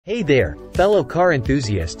Hey there, fellow car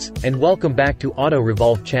enthusiasts, and welcome back to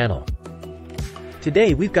AutoRevolve channel.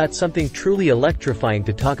 Today we've got something truly electrifying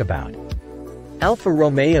to talk about. Alfa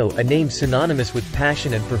Romeo, a name synonymous with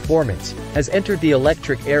passion and performance, has entered the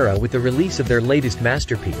electric era with the release of their latest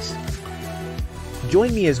masterpiece.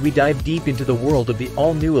 Join me as we dive deep into the world of the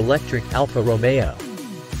all-new electric Alfa Romeo.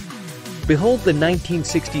 Behold the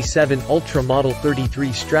 1967 Ultra Model 33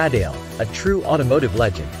 Stradale, a true automotive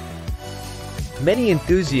legend. Many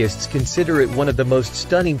enthusiasts consider it one of the most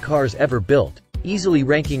stunning cars ever built, easily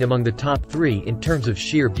ranking among the top 3 in terms of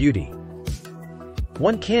sheer beauty.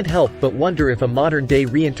 One can't help but wonder if a modern-day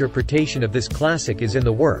reinterpretation of this classic is in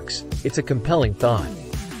the works. It's a compelling thought.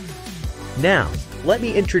 Now, let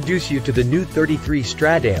me introduce you to the new 33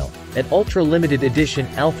 Stradale, an ultra-limited edition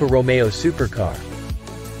Alfa Romeo supercar.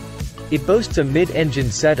 It boasts a mid-engine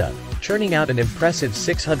setup, churning out an impressive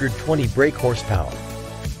 620 brake horsepower.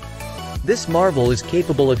 This marvel is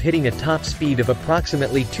capable of hitting a top speed of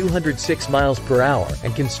approximately 206 miles per hour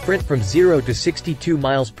and can sprint from 0 to 62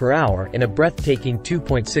 miles per hour in a breathtaking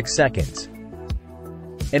 2.6 seconds.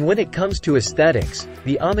 And when it comes to aesthetics,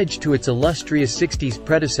 the homage to its illustrious 60s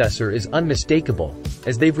predecessor is unmistakable,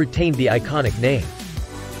 as they've retained the iconic name.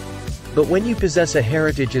 But when you possess a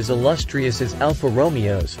heritage as illustrious as Alfa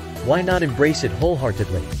Romeo's, why not embrace it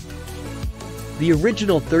wholeheartedly? The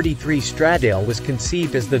original 33 Stradale was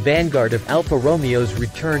conceived as the vanguard of Alfa Romeo's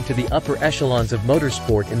return to the upper echelons of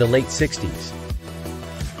motorsport in the late 60s.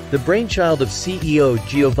 The brainchild of CEO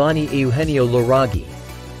Giovanni Eugenio Lauraghi,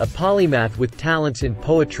 a polymath with talents in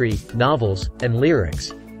poetry, novels, and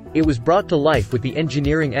lyrics, it was brought to life with the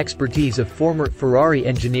engineering expertise of former Ferrari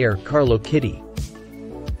engineer Carlo Chitti.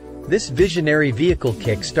 This visionary vehicle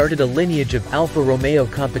kick-started a lineage of Alfa Romeo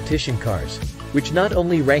competition cars, which not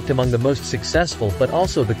only ranked among the most successful but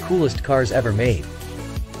also the coolest cars ever made.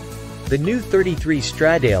 The new 33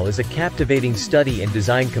 Stradale is a captivating study in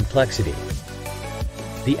design complexity.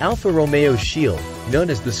 The Alfa Romeo shield, known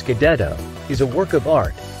as the Scudetto, is a work of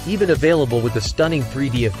art, even available with a stunning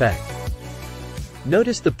 3D effect.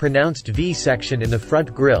 Notice the pronounced V-section in the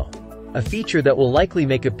front grille, a feature that will likely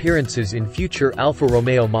make appearances in future Alfa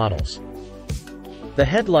Romeo models. The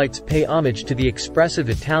headlights pay homage to the expressive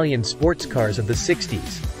Italian sports cars of the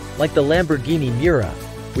 60s, like the Lamborghini Miura,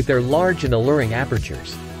 with their large and alluring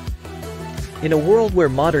apertures. In a world where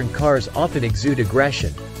modern cars often exude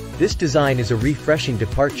aggression, this design is a refreshing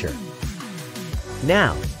departure.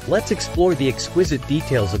 Now, let's explore the exquisite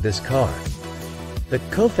details of this car. The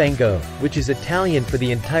cofango, which is Italian for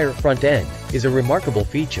the entire front end, is a remarkable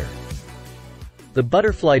feature. The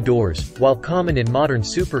butterfly doors, while common in modern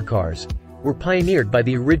supercars, were pioneered by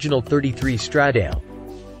the original 33 Stradale.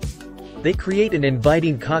 They create an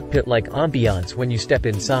inviting cockpit-like ambiance when you step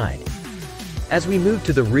inside. As we move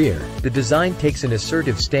to the rear, the design takes an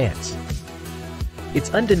assertive stance.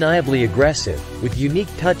 It's undeniably aggressive, with unique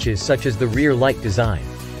touches such as the rear light design.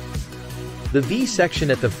 The V-section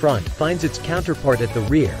at the front finds its counterpart at the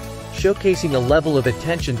rear, showcasing a level of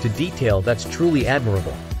attention to detail that's truly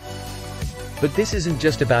admirable. But this isn't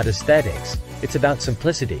just about aesthetics, it's about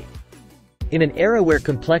simplicity. In an era where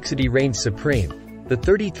complexity reigns supreme, the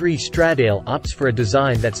 33 Stradale opts for a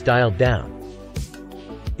design that's dialed down.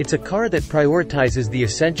 It's a car that prioritizes the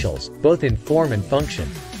essentials, both in form and function.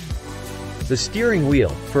 The steering wheel,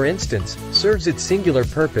 for instance, serves its singular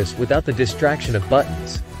purpose without the distraction of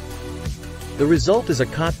buttons. The result is a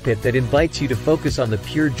cockpit that invites you to focus on the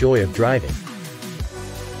pure joy of driving.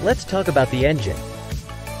 Let's talk about the engine.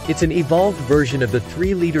 It's an evolved version of the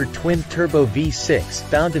 3-liter twin-turbo V6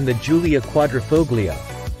 found in the Giulia Quadrifoglio,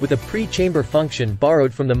 with a pre-chamber function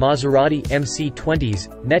borrowed from the Maserati MC20's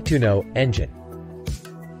Nettuno engine.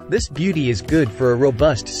 This beauty is good for a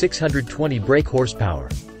robust 620 brake horsepower.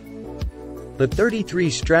 The 33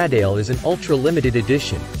 Stradale is an ultra-limited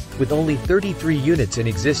edition, with only 33 units in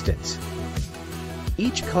existence.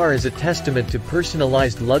 Each car is a testament to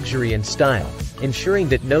personalized luxury and style, ensuring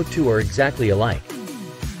that no two are exactly alike.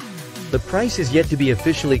 The price is yet to be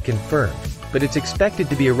officially confirmed, but it's expected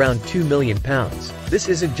to be around £2 million. This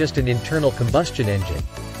isn't just an internal combustion engine.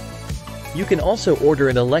 You can also order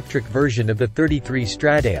an electric version of the 33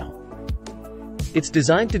 Stradale. It's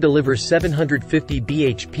designed to deliver 750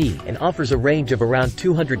 bhp and offers a range of around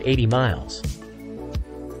 280 miles.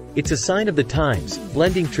 It's a sign of the times,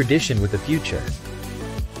 blending tradition with the future.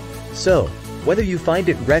 So, whether you find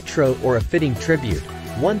it retro or a fitting tribute,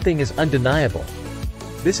 one thing is undeniable.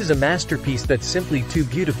 This is a masterpiece that's simply too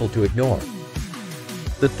beautiful to ignore.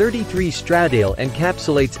 The 33 Stradale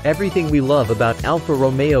encapsulates everything we love about Alfa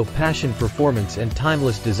Romeo passion, performance and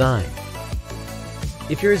timeless design.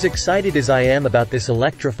 If you're as excited as I am about this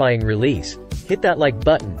electrifying release, hit that like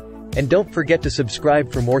button, and don't forget to subscribe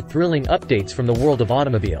for more thrilling updates from the world of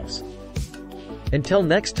automobiles. Until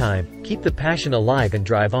next time, keep the passion alive and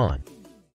drive on.